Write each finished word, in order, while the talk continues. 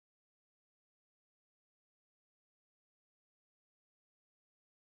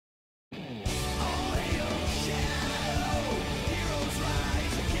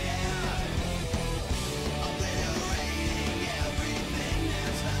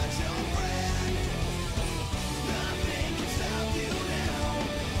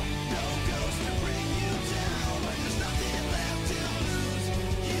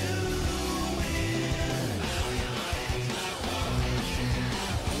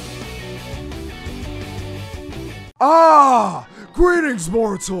Ah! Greetings,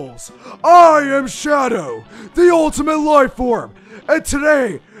 mortals! I am Shadow, the ultimate life form! And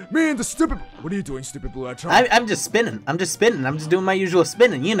today, me and the stupid... What are you doing, stupid blue hedgehog? I'm just spinning. I'm just doing my usual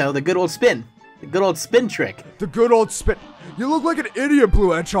spinning. You know, the good old spin. The good old spin trick. The good old spin... You look like an idiot,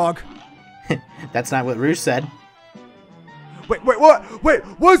 blue hedgehog. That's not what Rouge said. Wait, what? Wait,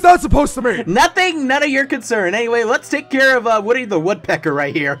 what is that supposed to mean? Nothing, none of your concern. Anyway, let's take care of Woody the Woodpecker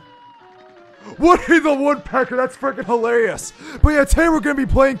right here. Woody the Woodpecker, that's freaking hilarious. But yeah, today we're going to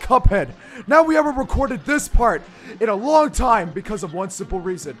be playing Cuphead. Now we haven't recorded this part in a long time because of one simple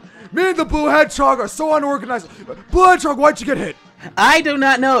reason. Me and the Blue Hedgehog are so unorganized. Blue Hedgehog, why'd you get hit? I do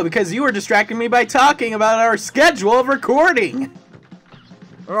not know, because you were distracting me by talking about our schedule of recording.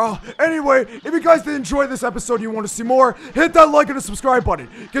 Anyway, if you guys did enjoy this episode and you want to see more, hit that like and the subscribe button.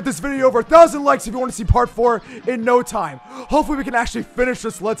 Get this video over 1,000 likes if you want to see part 4 in no time. Hopefully we can actually finish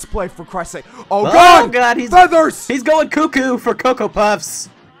this Let's Play, for Christ's sake. Oh god, feathers! He's going cuckoo for Cocoa Puffs.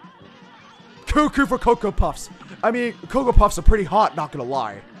 Cuckoo for Cocoa Puffs. I mean, Cocoa Puffs are pretty hot, not gonna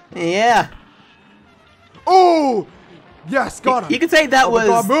lie. Yeah. Oh! Yes, got him. You could say that was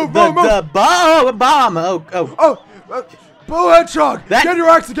god, move. The bomb. Oh. Blue Hedgehog, get your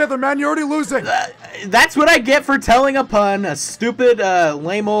acts together, man. You're already losing. That's what I get for telling a pun, a stupid,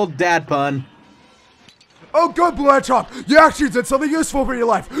 lame old dad pun. Oh, good, Blue Hedgehog. You actually did something useful for your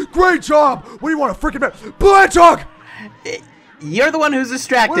life. Great job. What do you want, a freaking man? Blue Hedgehog! You're the one who's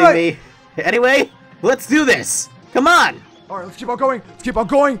distracting me. Anyway, let's do this. Come on. All right, let's keep on going.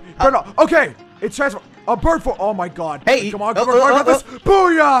 Okay, it's transfer. A bird for. Oh my god. Hey, come on, this.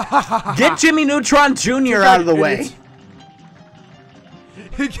 Booyah! Get Jimmy Neutron Jr. out of the way.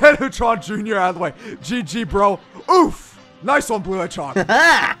 Get Neutron Jr. out of the way. GG, bro. Oof. Nice one, Blue Hedgehog.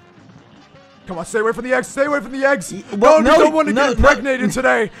 Come on, stay away from the eggs. Stay away from the eggs. Well, no, we don't want to get impregnated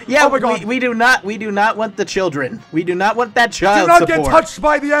today. Yeah, oh my god. We do not want the children. We do not want that child support. Do not get touched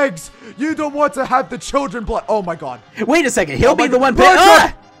by the eggs. You don't want to have the children blood. Oh my god. Wait a second. He'll be the one.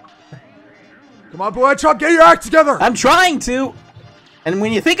 Come on, Blue Hedgehog, get your act together. I'm trying to. And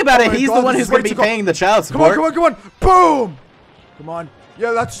when you think about it, he's the one who's going to be paying the child support. Come on. Boom. Come on.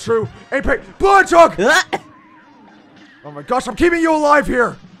 Yeah, that's true. Ain't pay. Blue Hedgehog. Oh my gosh, I'm keeping you alive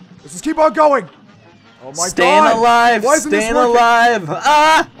here. Let's just keep on going. Oh my god. Staying alive. Staying alive. Okay,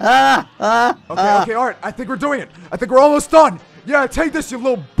 all right. I think we're doing it. I think we're almost done. Yeah, take this, you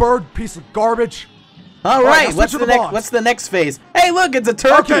little bird piece of garbage. All right, what's the next phase? Hey, look, it's a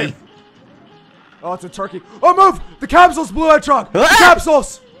turkey. Okay. Oh, it's a turkey. Oh, move! The capsules, Blue Hedgehog! The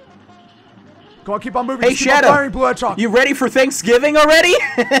capsules! Come on, keep on moving. Hey, Shadow, firing, Blue Hedgehog. You ready for Thanksgiving already?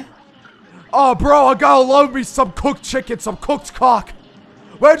 Oh, bro, I gotta love me some cooked chicken, some cooked cock.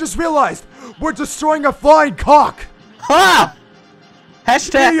 Well, I just realized, we're destroying a flying cock. Ha!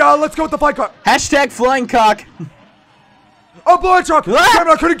 Hashtag. Hey, let's go with the flying cock. Hashtag flying cock. Oh, Blue Hedgehog! Damn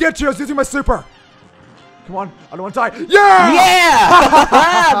it, I couldn't get you. I was using my super. Come on, I don't want to die. Yeah!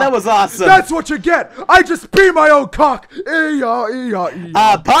 Yeah! That was awesome. That's what you get. I just beat my own cock.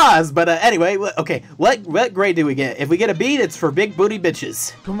 Pause, but anyway, okay. What grade do we get? If we get a B, it's for big booty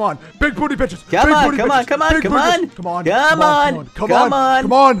bitches. Come on, big booty bitches. Come on.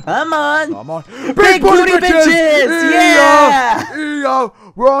 Big booty bitches. Yeah!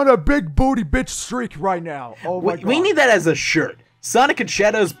 We're on a big booty bitch streak right now. Oh my god. We need that as a shirt. Sonic and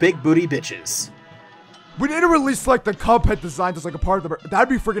Shadow's big booty bitches. We need to release like the Cuphead designs as like a part of the. That'd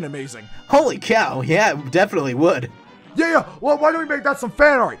be freaking amazing. Holy cow! Yeah, definitely would. Yeah. Well, why don't we make that some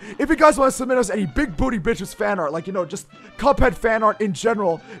fan art? If you guys want to submit us any big booty bitches fan art, like just Cuphead fan art in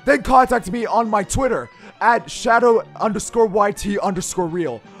general, then contact me on my Twitter at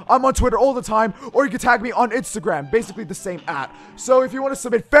shadow_YT_real. I'm on Twitter all the time, or you can tag me on Instagram, basically the same @. So if you want to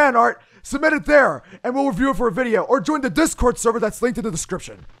submit fan art, submit it there, and we'll review it for a video, or join the Discord server that's linked in the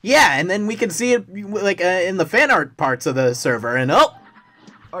description. Yeah, and then we can see it like in the fan art parts of the server. And okay.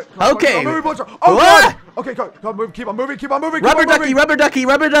 Oh god. Okay, come on, keep on moving. Rubber ducky.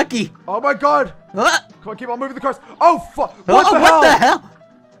 Oh my god. Come on, keep on moving the cars. Oh fuck. What the hell?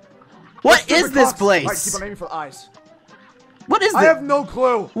 What is this place? Alright, keep on aiming for the eyes. What is this? I have no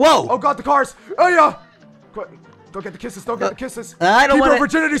clue. Whoa. Oh god, the cars. Oh yeah. Don't get the kisses. Don't get the kisses. I don't want to. Keep your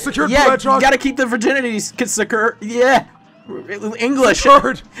virginity secured, yeah, Blue Hedgehog. You gotta keep the virginity secure. Yeah. English.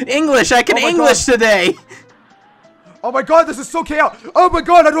 Secured. English. I can English today. Oh my god, this is so chaotic. Oh my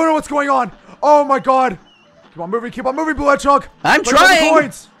god, I don't know what's going on. Oh my god. Keep on moving, Blue Hedgehog. I'm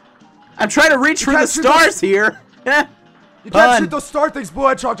trying. I'm trying to reach for the stars here. Yeah. You can't shoot those star things, Blue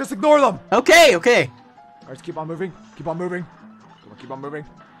Hedgehog. Just ignore them. Okay. Alright, keep on moving. Keep on moving.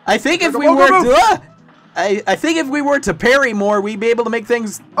 I think if we were to parry more, we'd be able to make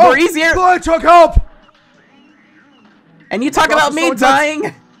things more easier. Blue Hedgehog, help! And you talk about me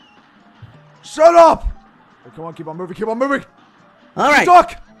dying? Shut up! Hey, come on, keep on moving, keep on moving. Alright.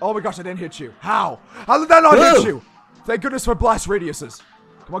 Duck! Oh my gosh, I didn't hit you. How? How did that not hit you? Thank goodness for blast radiuses.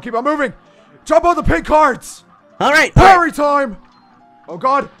 Come on, keep on moving. Jump on the pink cards. Alright. Parry time. Oh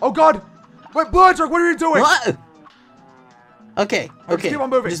god, oh god. Wait, Blue Hedgehog, what are you doing? What? Okay, okay. Keep on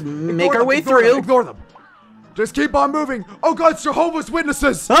moving. Just make our way through. Ignore them. Just keep on moving. Oh god, it's Jehovah's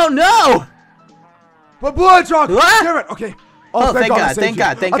Witnesses. Oh no! But Blue Hedgehog, damn it. Okay. Oh, thank God, thank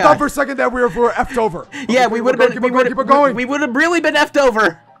God, thank God. I thought for a second that we were effed over. Yeah, we would have been. We would have really been effed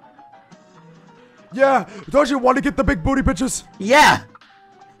over. Yeah, don't you want to get the big booty bitches? Yeah.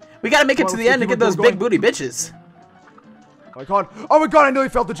 We gotta make it to the end to get those big booty bitches. Oh my god, I nearly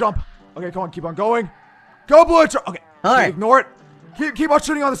failed the jump. Okay, come on, keep on going. Go, Blue Hedgehog. Okay, alright. Ignore it. Keep on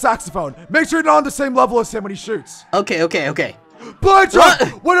shooting on the saxophone. Make sure you're not on the same level as him when he shoots. Okay, okay, okay. Blue Hedgehog,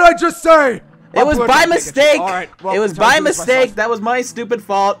 what did I just say? It was by mistake. Alright, well, it was by mistake. That was my stupid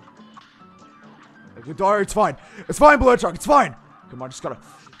fault. Alright, it's fine. It's fine, Blue Hedgehog, it's fine. Come on, just gotta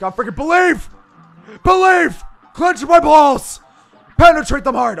freaking believe. Believe! Clench my balls! Penetrate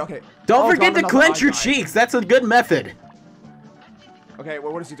them hard, okay. Don't forget to clench your cheeks. That's a good method. Okay,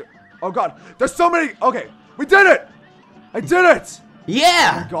 well, what is he doing? Oh god, there's so many. Okay, we did it! I did it!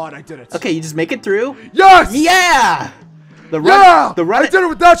 Yeah! Oh god, I did it. Okay, you just make it through? Yes! Yeah! I did it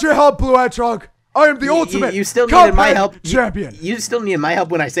without your help, Blue Hedgehog. I am the ultimate you still needed my help. Champion. You still needed my help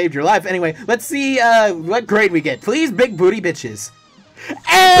when I saved your life. Anyway, let's see what grade we get. Please, big booty bitches.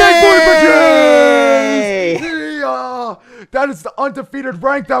 Hey! Big booty bitches! Yeah! That is the undefeated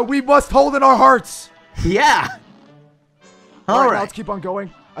rank that we must hold in our hearts. Yeah. Alright, let's keep on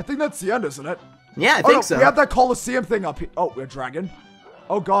going. I think that's the end, isn't it? Yeah, I think so. We have that Colosseum thing up here. Oh, a dragon.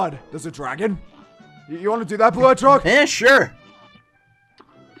 Oh god, there's a dragon. You want to do that, Blue Hedgehog? Yeah, sure.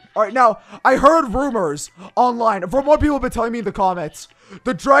 Alright, now, I heard rumors online, from what people have been telling me in the comments,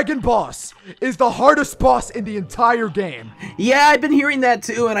 the dragon boss is the hardest boss in the entire game. Yeah, I've been hearing that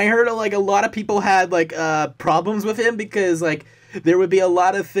too, and I heard like a lot of people had like problems with him because like there would be a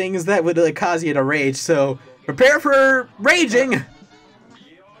lot of things that would like cause you to rage, so prepare for raging.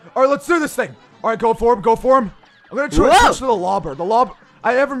 Alright, let's do this thing. Alright, go for him, go for him. I'm gonna try to switch to the lobber.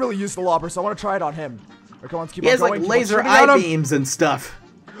 I haven't really used the lobber, so I want to try it on him. Alright, come on, let's keep on going. He has like laser eye beams and stuff.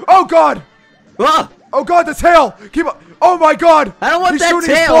 Oh god! Oh god, the tail! Keep on. Oh my god! I don't want that tail! He's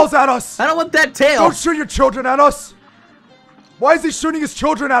shooting his balls at us! I don't want that tail! Don't shoot your children at us! Why is he shooting his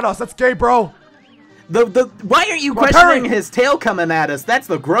children at us? That's gay, bro! Why aren't you questioning his tail coming at us? That's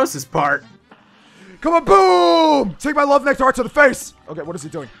the grossest part. Come on, boom! Take my love nectar to the face! Okay, what is he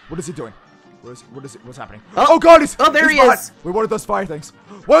doing? What is he doing? What's happening? Oh god, there he is! Wait, what are those fire things?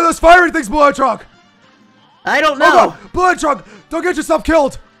 What are those fiery things, Blue Hedgehog? I don't know. Oh god, Blue Hedgehog, don't get yourself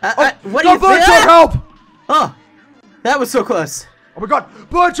killed! What do you Blue Hedgehog, help! Oh, that was so close. Oh my god,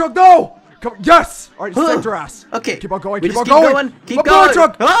 Blue Hedgehog, no! Come, yes! Alright, saved your ass. Okay. Keep on going, keep on going. Keep going. Blue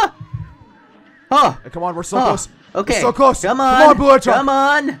Hedgehog! Hey, come on, we're so close. Okay. We're so close. Come on. Come on, Blue Hedgehog. Come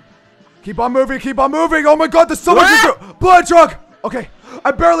on. Keep on moving, keep on moving. Oh my god, there's so much to do. Blue Hedgehog! Okay,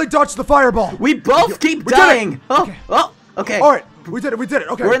 I barely dodged the fireball. We both keep dying. Okay. Alright, we did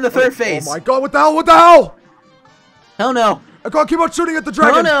it, okay. We're in the third phase. Oh my god, what the hell? Oh no. I can't keep on shooting at the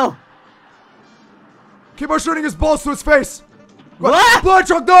dragon. Oh no. Keep on shooting his balls to his face. What? Blue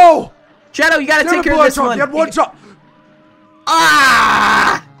Hedgehog, no! Shadow, you gotta take care of this one. You had one shot.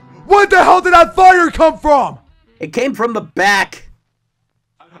 Ah! Where the hell did that fire come from? It came from the back.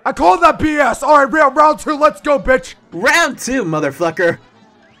 I called that BS. Alright, round 2, let's go, bitch. Round 2, motherfucker.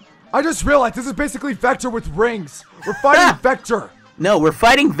 I just realized this is basically Vector with rings. We're fighting Vector. No, we're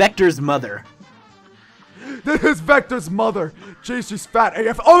fighting Vector's mother. This is Vector's mother. Jeez, she's fat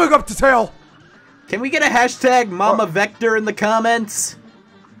AF. Oh my god, the tail. Can we get a hashtag Mama Vector in the comments?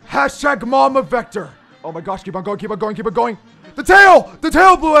 Hashtag Mama Vector. Oh my gosh, keep on going, keep on going, keep on going. The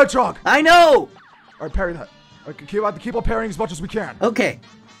tail, Blue Hedgehog. I know. Alright, parry that. Okay, keep on parrying as much as we can. Okay.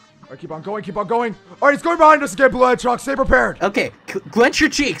 Alright, keep on going, keep on going. Alright, he's going behind us again, Blue Hedgehog. Stay prepared. Okay, clench your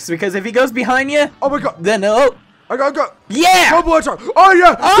cheeks, because if he goes behind you... Oh my god. Then, I gotta go. Yeah! Go, Blue Hedgehog. Oh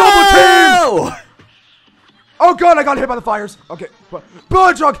yeah, double team! Oh god, I got hit by the fires. Okay, Blue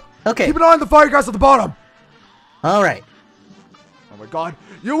Hedgehog. Okay. Keep an eye on the fire guys at the bottom. Alright. Oh my god.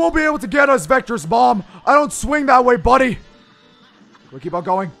 You won't be able to get us, Vector's mom. I don't swing that way, buddy. We'll keep on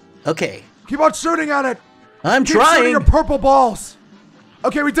going. Okay. Keep on shooting at it. I'm Keep trying. shooting your purple balls.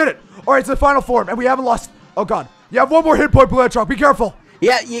 Okay, we did it. All right, it's the final form, and we haven't lost. Oh god. You have one more hit point, Blue Hedgehog. Be careful.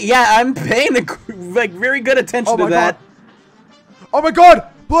 Yeah. I'm paying like very good attention to that. God. Oh my god,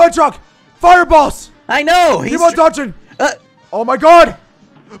 Blue Hedgehog, fireballs. I know. Keep on dodging. Oh my god,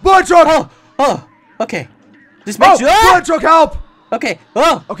 Blue Hedgehog. Oh. Okay. Just make sure. Blue Hedgehog, help! Okay.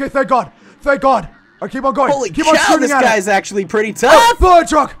 Oh. Okay, thank God. Thank God. All right, keep on going. Holy keep cow, on shooting this at guy's it. actually pretty tough. Blue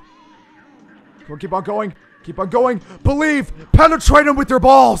Hedgehog! Come on, keep on going. Keep on going. Believe. Penetrate him with your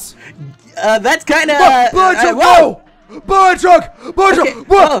balls. That's kind of. Blue Hedgehog, go! Blue Hedgehog! Blue Hedgehog! Okay.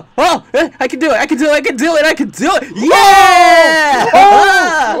 Whoa! I can do it. I can do it. I can do it. I can do it. Yeah!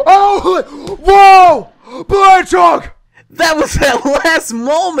 Oh! Whoa! Blue Hedgehog! That was that last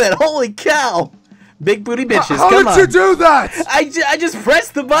moment. Holy cow! Big booty bitches. How Come on. did you do that? I just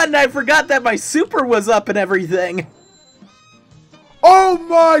pressed the button. I forgot that my super was up and everything. Oh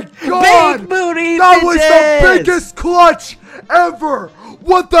my God! Big booty That bitches! was the biggest clutch ever!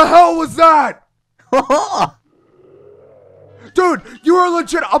 What the hell was that? Dude, you were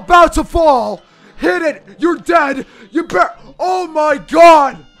legit about to fall. Hit it. You're dead. Oh my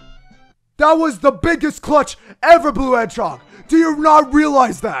God! That was the biggest clutch ever, Blue Hedgehog. Do you not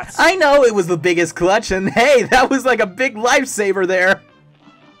realize that? I know it was the biggest clutch, and hey, that was like a big lifesaver there.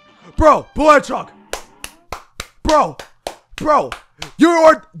 Bro, Blue Hedgehog. Bro, you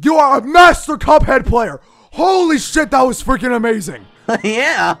are a master Cuphead player. Holy shit, that was freaking amazing.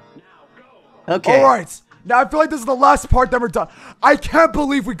 Yeah. Okay. All right. Now I feel like this is the last part that we're done. I can't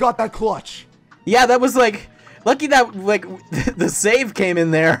believe we got that clutch. Yeah, that was like lucky that like the save came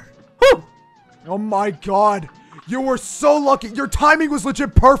in there. Whew. Oh my God. You were so lucky. Your timing was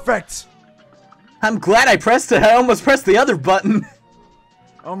legit perfect. I'm glad I pressed it. I almost pressed the other button.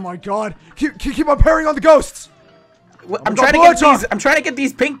 Oh my God. Keep on parrying on the ghosts. I'm trying to get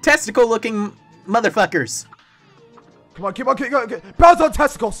these pink testicle looking motherfuckers. Come on, keep on. Bounce on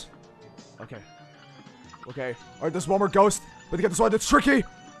testicles. Okay. Okay. Alright, there's one more ghost. But to get this one, it's tricky.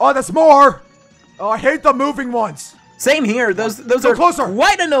 Oh, there's more. Oh, I hate the moving ones. Same here. Those are closer.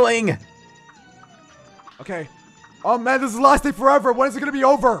 Quite annoying. Okay. Oh man, this is lasting forever. When is it gonna be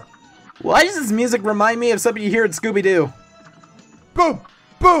over? Why does this music remind me of something you hear in Scooby-Doo? Boom!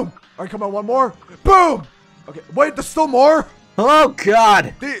 Boom! Alright, come on, one more. Boom! Okay, wait, there's still more? Oh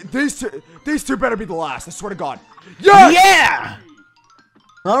God! These two better be the last, I swear to God. Yes! Yeah!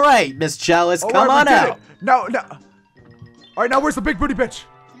 Alright, Miss Chalice, come on out. No. Alright, now where's the big booty bitch?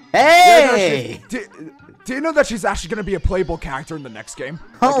 Hey! Yeah, do you know that she's actually gonna be a playable character in the next game?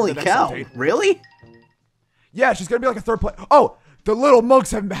 Holy like next cow, update? really? Yeah, she's gonna be like a third player. Oh, the little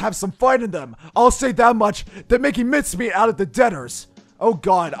monks have some fight in them. I'll say that much. They're making mincemeat out of the debtors. Oh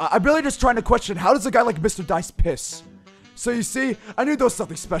God, I'm really just trying to question, how does a guy like Mr. Dice piss? So you see, I knew there was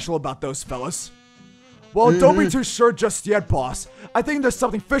something special about those fellas. Well, don't be too sure just yet, boss. I think there's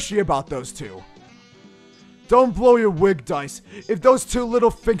something fishy about those two. Don't blow your wig, Dice. If those two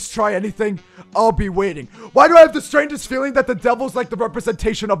little finks try anything, I'll be waiting. Why do I have the strangest feeling that the devil's like the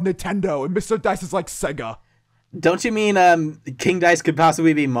representation of Nintendo and Mr. Dice is like Sega? Don't you mean King Dice could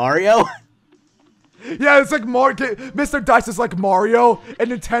possibly be Mario? Yeah, it's like Mr. Dice is like Mario,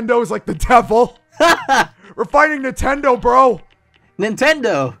 and Nintendo is like the devil. We're fighting Nintendo, bro.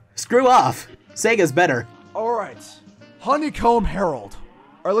 Nintendo, screw off. Sega's better. All right, Honeycomb Herald.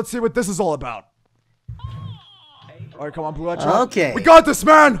 All right, let's see what this is all about. All right, come on, Blue Hedgehog. Okay. We got this,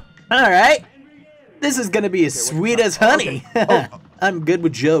 man. All right. This is gonna be as sweet as honey. Okay. I'm good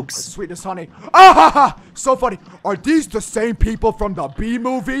with jokes. Sweet as honey. Ah ha ha! So funny. Are these the same people from the B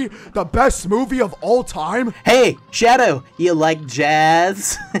movie? The best movie of all time? Hey, Shadow, you like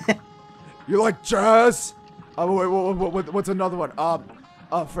jazz? You like jazz? What's another one?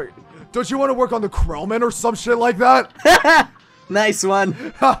 Don't you want to work on the Krellman or some shit like that? Nice one.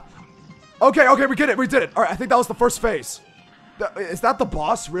 Okay, we get it. We did it. All right, I think that was the first phase. Is that the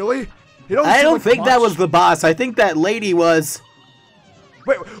boss, really? I don't think that was the boss. I think that lady was.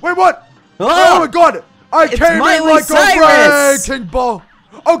 Wait, what? Oh, my God! I came in like a wrecking ball.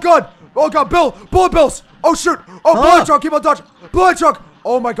 Oh God, Bill, bullet bills. Oh shoot. Oh, Blue Hedgehog, keep on dodging. Blue Hedgehog.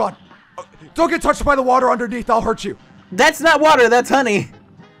 Oh my God. Don't get touched by the water underneath. I'll hurt you. That's not water. That's honey.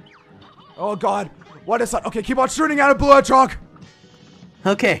 Oh God. What is that? Okay, keep on shooting at it, Blue Hedgehog.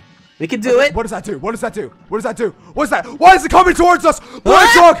 Okay, we can do it. What does that do? What does that do? What does that do? What's that? Why is it coming towards us? Blue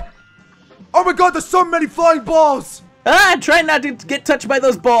Hedgehog. Oh my God, there's so many flying balls. Try not to get touched by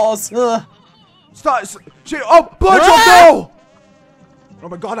those balls. Stop. Oh, Blue Hedgehog, no! Oh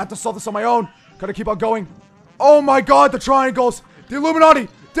my God, I have to solve this on my own. Gotta keep on going. Oh my God, the triangles. The Illuminati.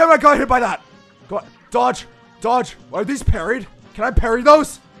 Damn, I got hit by that. Go on. Dodge. Are these parried? Can I parry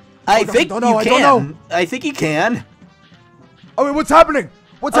those? I think you can. I don't know. I think you can. Oh, wait, what's happening?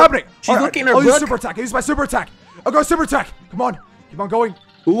 What's happening? She's looking at her I'll book. use super attack. Use my super attack. I'll go super attack. Come on. Keep on going.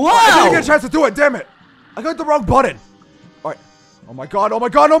 Whoa! I didn't get a chance to do it. Damn it. I got the wrong button. All right. Oh my God.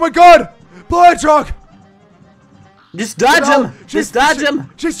 Blue Hedgehog. Just dodge him. Just dodge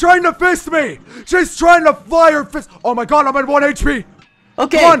him. She's trying to fist me. She's trying to fly her fist. Oh my god, I'm at 1 HP.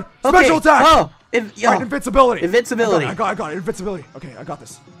 Okay. Come on, special attack. Oh, right, invincibility. Invincibility. I got it. Invincibility. Okay, I got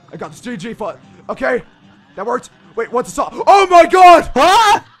this. GG, fun. Okay, that worked. Wait, what's the stop? Oh my god!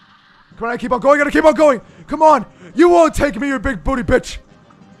 Ah! Come on, I keep on going. Gotta keep on going. Come on, you won't take me, you big booty bitch.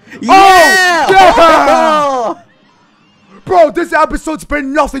 Yeah! Oh, yeah! Oh! Bro, this episode's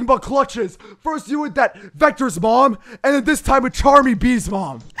been nothing but clutches. First you with that Vector's mom, and then this time with Charmy B's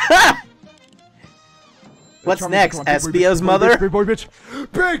mom. What's Charmy, next? on, Espio's mother? Big boy bitch.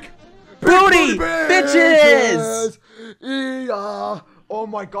 Big Booty bitches! Yeah. Oh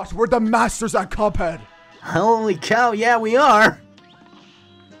my gosh, we're the masters at Cuphead. Holy cow, yeah, we are.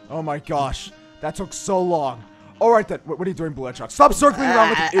 Oh my gosh, that took so long. Alright then, what are you doing, Blue Hedgehog? Stop circling around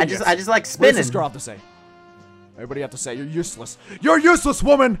like an idiot. I just like What spinning. does this girl have to say? Everybody have to say, you're useless. You're useless,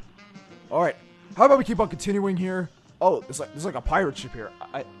 woman! Alright, how about we keep on continuing here? Oh, there's like a pirate ship here.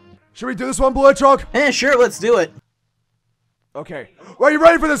 Should we do this one, Blue Hedgehog? Sure, let's do it. Okay. Well, are you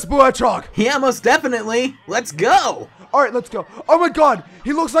ready for this, Blue Hedgehog? Yeah, most definitely. Let's go. Alright, let's go. Oh my god,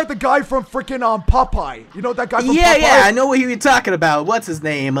 he looks like the guy from freaking Popeye. You know that guy from Popeye? Yeah, I know what you're talking about. What's his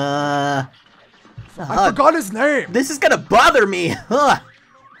name? I forgot his name. This is gonna bother me. Huh.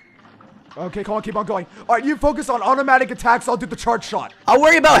 Okay, come on, keep on going. Alright, you focus on automatic attacks, I'll do the charge shot. I'll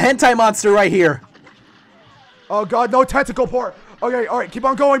worry about Hentai Monster right here. Oh god, no tentacle port. Okay, alright, keep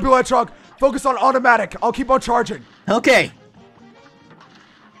on going, Blue Hedgehog. Focus on automatic, I'll keep on charging. Okay.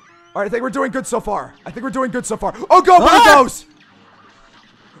 Alright, I think we're doing good so far. Oh god, what are those?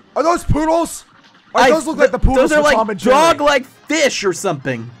 Are those poodles? Those look like the poodles Those are from Tom like and Jerry. dog-like fish or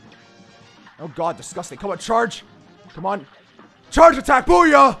something. Oh god, disgusting. Come on, charge. Come on. Charge attack,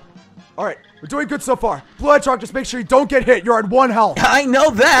 booyah! Alright, we're doing good so far. Blue Hedgehog, just make sure you don't get hit. You're at 1 health. I know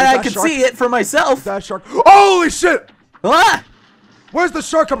that. I can see it for myself. That shark. Holy shit! Ah! Where's the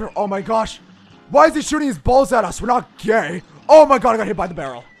shark coming from? Oh my gosh. Why is he shooting his balls at us? We're not gay. Oh my god, I got hit by the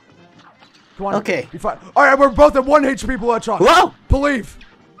barrel. Come on. Okay. Be fine. Alright, we're both at 1 HP, Blue Hedgehog. Whoa! Believe.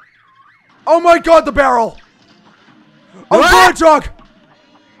 Oh my god, the barrel. Oh, Blue Hedgehog!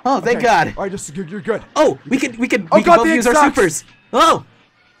 Oh, thank God. Alright, just you're good. Oh, we can God, both the use our exact- supers. Oh!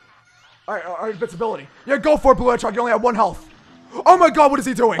 Alright, invincibility. Yeah, go for it, Blue Hedgehog. You only have 1 health. Oh my god, what is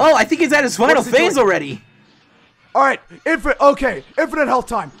he doing? Oh, I think he's at his final phase already. Alright, infinite health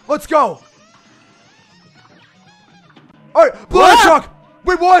time. Let's go. Alright, Blue Hedgehog!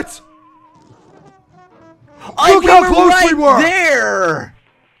 Wait, what? Look how close we were! There!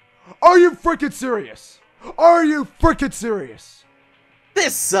 Are you freaking serious? Are you freaking serious?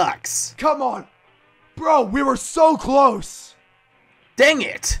 This sucks. Come on. Bro, we were so close. Dang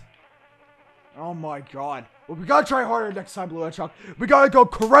it. Oh my god. Well, we gotta try harder next time, Blue Hedgehog. We gotta go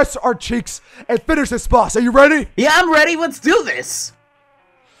caress our cheeks and finish this boss. Are you ready? Yeah, I'm ready. Let's do this.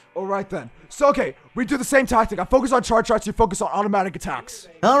 Alright then. So, okay, we do the same tactic. I focus on charge shots, you focus on automatic attacks.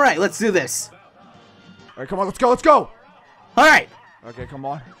 Alright, let's do this. Alright, come on, let's go. Alright. Okay, come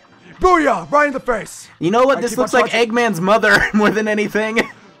on. Booyah! Right in the face. You know what? This looks like Eggman's mother more than anything.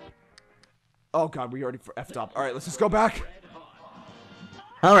 Oh god, we already effed up. Alright, let's just go back.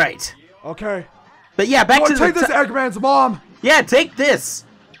 Alright. Okay. But yeah, back to take this, Eggman's mom! Yeah, take this!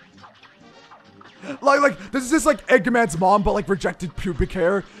 Like, this is just like Eggman's mom, but like rejected pubic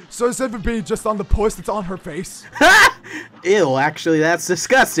hair. So instead of it being just on the puss, it's on her face. Ew, actually, that's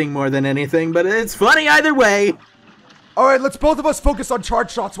disgusting more than anything, but it's funny either way. Alright, let's both of us focus on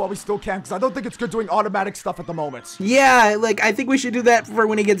charge shots while we still can, because I don't think it's good doing automatic stuff at the moment. Yeah, like, I think we should do that for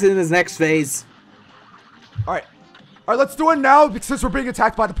when he gets in his next phase. Alright. Alright, let's do it now, since we're being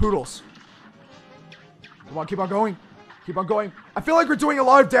attacked by the poodles. Come on, keep on going. Keep on going. I feel like we're doing a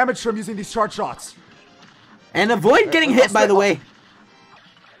lot of damage from using these charge shots. And avoid getting hit, by the way.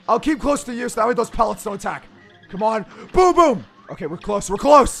 I'll keep close to you, so that way those pellets don't attack. Come on. Boom, boom. Okay, we're close. We're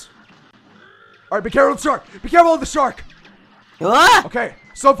close. Alright, be careful of the shark. Be careful of the shark. Ah! Okay,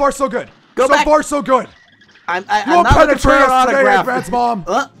 so far so good. Go so back. far so good. I'm not looking for an autograph. Eggman's mom.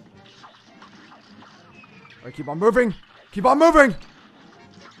 Alright, keep on moving. Keep on moving.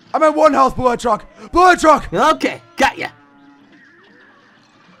 I'm at 1 health, Blue Hedgehog. Blue Hedgehog. Okay, got ya.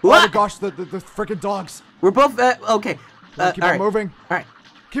 Oh my gosh, the freaking dogs. We're both okay. Keep on moving. Alright.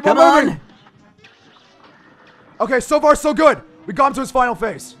 Keep on moving. Okay, so far so good. We got him to his final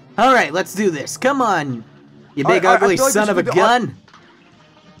phase. Alright, let's do this. Come on, you big ugly son of a gun.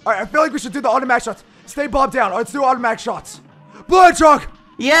 Alright, I feel like we should do the automatic shots. Stay bobbed down. Let's do automatic shots. Blue Hedgehog.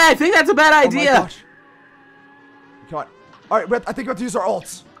 Yeah, I think that's a bad idea. Oh my gosh. Come on. Alright, I think we have to use our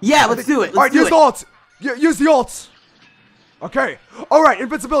ults. Yeah, let's do it. Alright, use the ults. Use the ults. Okay. Alright,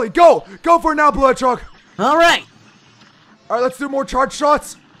 invincibility. Go. Go for it now, Blue Hedgehog. Alright. Alright, let's do more charge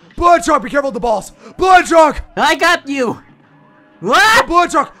shots. Blue Hedgehog, be careful with the balls. Blue Hedgehog! I got you. The What? Blue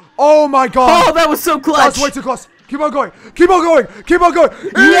Hedgehog! Oh my god! Oh, that was so clutch. That's way too close. Keep on going. Keep on going. Keep on going.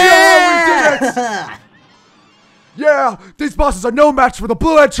 Yeah! We did it! Yeah! These bosses are no match for the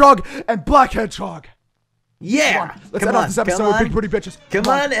Blue Hedgehog and Black Hedgehog. Yeah. Let's end off this episode with big booty bitches. Come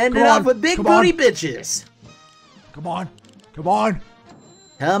on, end it off with big booty bitches. Come on. Come on.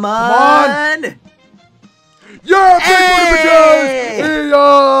 Come on. Yeah, big booty bitches! Hey!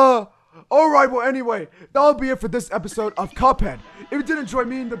 Yeah! Alright, well anyway, that'll be it for this episode of Cuphead. If you did enjoy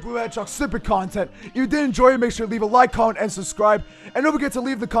me and the Blue Hedgehog snippet content, if you did enjoy it, make sure to leave a like, comment, and subscribe. And don't forget to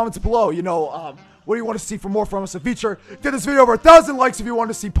leave the comments below, you know, what do you want to see for more from us in the future? Get this video over 1,000 likes if you want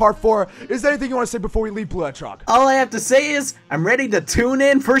to see part 4. Is there anything you want to say before we leave, Blue Hedgehog? All I have to say is, I'm ready to tune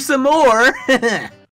in for some more.